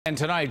And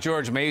tonight,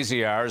 George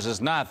Maziarz is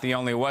not the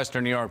only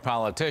Western New York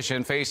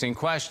politician facing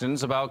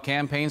questions about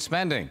campaign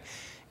spending.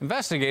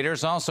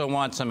 Investigators also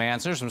want some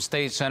answers from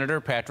State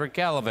Senator Patrick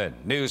Gallivan.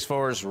 News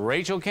 4's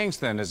Rachel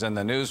Kingston is in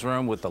the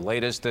newsroom with the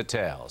latest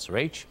details.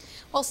 Rach?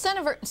 Well,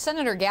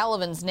 Senator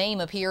Gallivan's name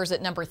appears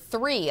at number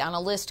 3 on a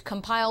list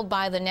compiled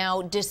by the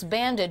now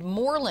disbanded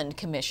Moreland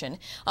Commission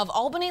of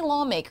Albany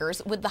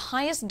lawmakers with the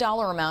highest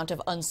dollar amount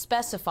of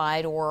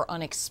unspecified or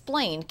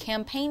unexplained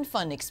campaign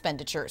fund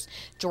expenditures.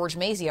 George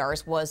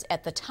Maziarz was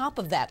at the top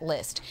of that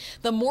list.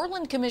 The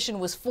Moreland Commission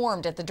was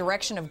formed at the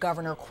direction of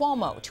Governor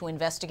Cuomo to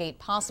investigate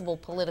possible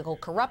political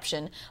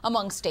corruption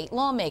among state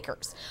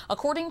lawmakers.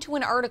 According to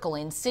an article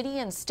in City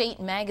and State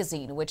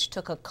magazine, which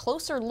took a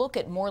closer look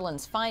at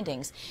Moreland's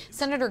findings,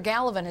 Senator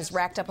Gallivan has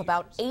racked up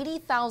about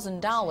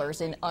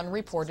 $80,000 in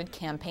unreported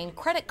campaign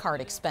credit card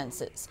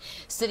expenses.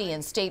 City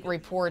and State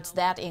reports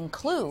that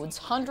includes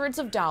hundreds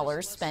of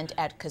dollars spent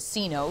at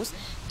casinos,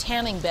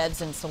 tanning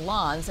beds and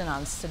salons, and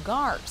on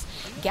cigars.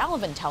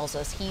 Gallivan tells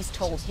us he's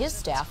told his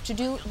staff to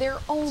do their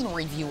own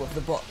review of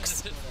the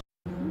books.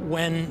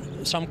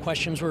 When some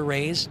questions were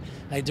raised,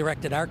 I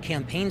directed our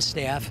campaign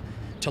staff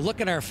to look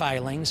at our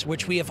filings,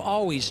 which we have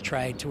always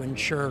tried to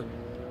ensure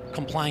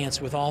compliance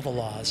with all the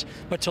laws,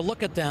 but to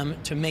look at them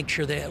to make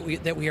sure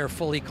that we are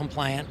fully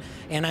compliant,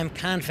 and I'm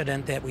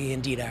confident that we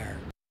indeed are.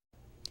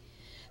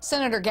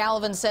 Senator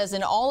Gallivan says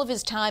in all of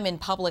his time in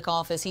public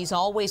office, he's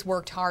always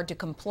worked hard to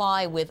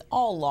comply with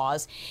all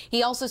laws.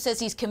 He also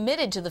says he's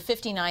committed to the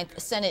 59th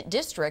Senate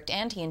District,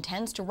 and he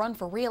intends to run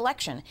for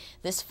re-election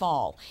this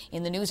fall.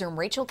 In the newsroom,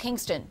 Rachel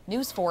Kingston,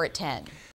 News 4 at 10.